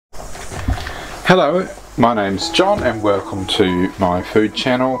Hello, my name's John and welcome to my food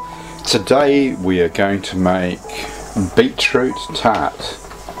channel. Today we are going to make beetroot tart.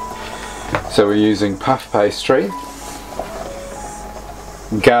 So we're using puff pastry,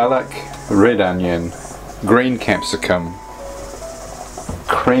 garlic, red onion, green capsicum,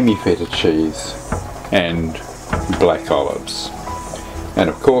 creamy feta cheese and black olives. And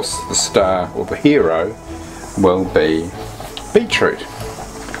of course the star or the hero will be beetroot.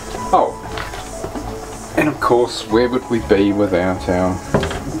 Oh, and of course, where would we be without our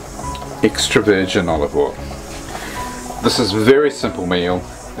extra virgin olive oil? This is a very simple meal.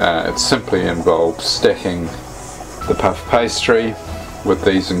 It simply involves stacking the puff pastry with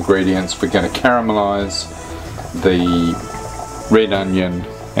these ingredients. We're going to caramelise the red onion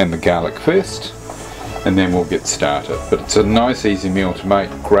and the garlic first, and then we'll get started. But it's a nice easy meal to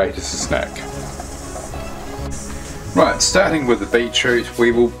make, great as a snack. Right, starting with the beetroot,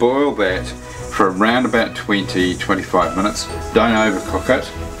 we will boil that for around about 20-25 minutes. Don't overcook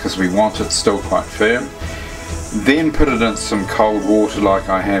it because we want it still quite firm. Then put it in some cold water like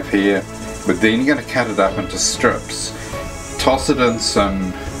I have here, but then you're going to cut it up into strips. Toss it in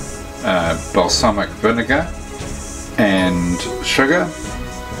some balsamic vinegar and sugar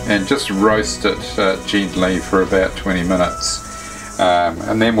and just roast it gently for about 20 minutes,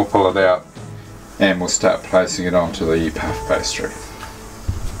 and then we'll pull it out and we'll start placing it onto the puff pastry.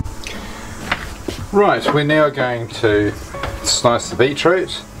 Right, we're now going to slice the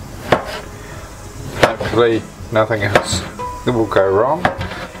beetroot. Hopefully nothing else will go wrong.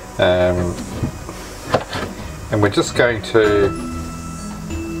 And we're just going to,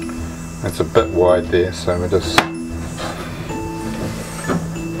 it's a bit wide there, so we're just,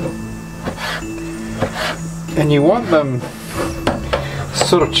 and you want them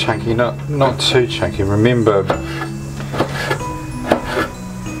sort of chunky, not too chunky. Remember,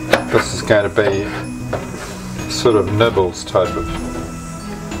 this is going to be sort of nibbles type of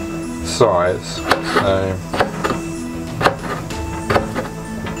size, so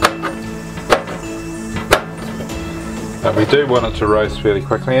and we do want it to roast fairly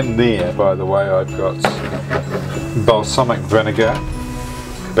quickly. And there, by the way, I've got balsamic vinegar,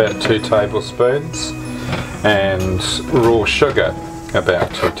 about 2 tablespoons, and raw sugar,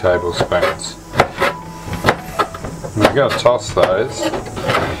 about 2 tablespoons. We're going to toss those.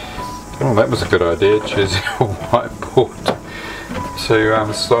 Oh, that was a good idea, choosing a whiteboard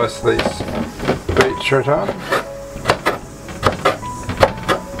to slice these beetroot on.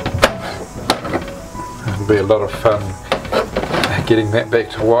 It'll be a lot of fun getting that back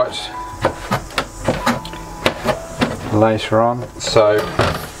to white later on. So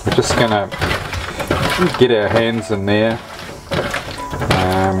we're just going to get our hands in there.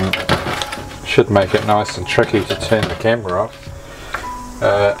 Should make it nice and tricky to turn the camera off.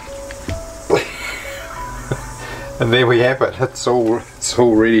 And there we have it. It's all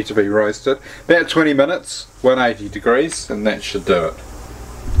ready to be roasted. About 20 minutes, 180 degrees, and that should do it.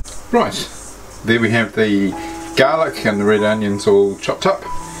 Right, there we have the garlic and the red onions all chopped up,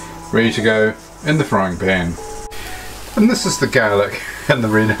 ready to go in the frying pan. And this is the garlic and the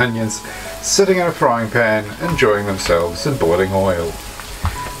red onions sitting in a frying pan, enjoying themselves in boiling oil.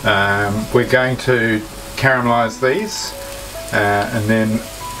 We're going to caramelise these, and then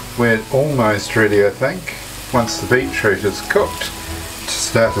we're almost ready, I think, once the beetroot is cooked, to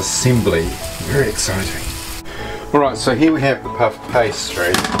start assembly. Very exciting. Alright, so here we have the puff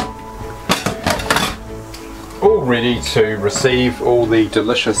pastry, all ready to receive all the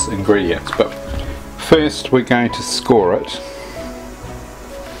delicious ingredients. But first we're going to score it.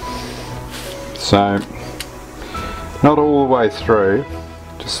 So, not all the way through,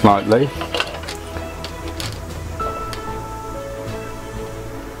 just slightly.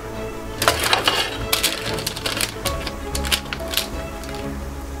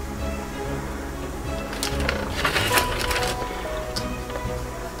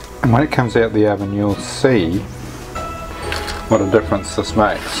 And when it comes out the oven, you'll see what a difference this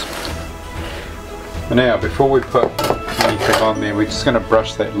makes. Now, before we put anything on there, we're just going to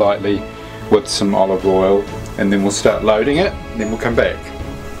brush that lightly with some olive oil, and then we'll start loading it, and then we'll come back.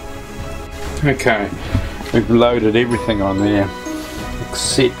 Okay, we've loaded everything on there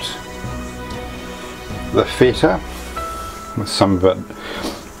except the feta. Some of it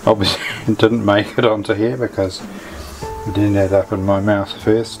obviously didn't make it onto here because it ended up in my mouth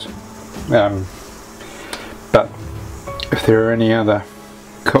first. But if there are any other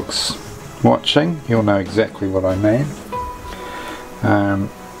cooks watching, you'll know exactly what I mean.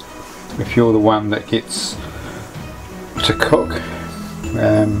 If you're the one that gets to cook,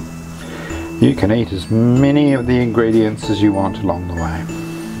 you can eat as many of the ingredients as you want along the way.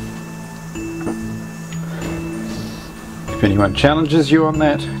 If anyone challenges you on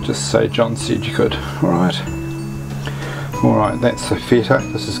that, just say John said you could. Alright, that's the feta.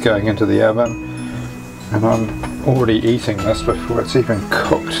 This is going into the oven, and I'm already eating this before it's even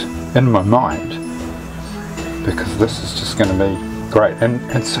cooked in my mind, because this is just going to be great, and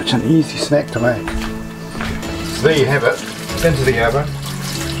it's such an easy snack to make. So there you have it, into the oven.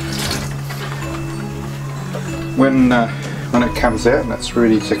 When it comes out and it's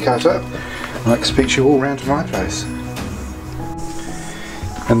ready to cut up, I expect you all round to my place.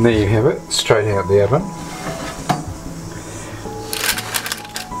 And there you have it, straight out the oven.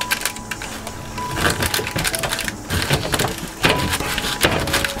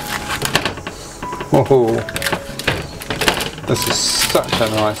 Oh, this is such a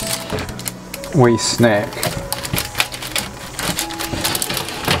nice wee snack.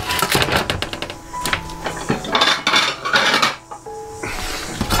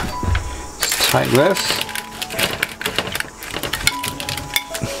 Just take this.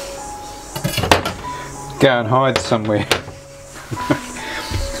 Go and hide somewhere.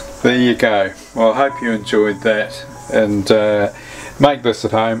 There you go. Well, I hope you enjoyed that, and make this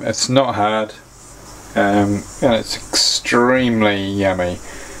at home. It's not hard, and it's extremely yummy.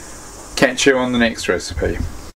 Catch you on the next recipe.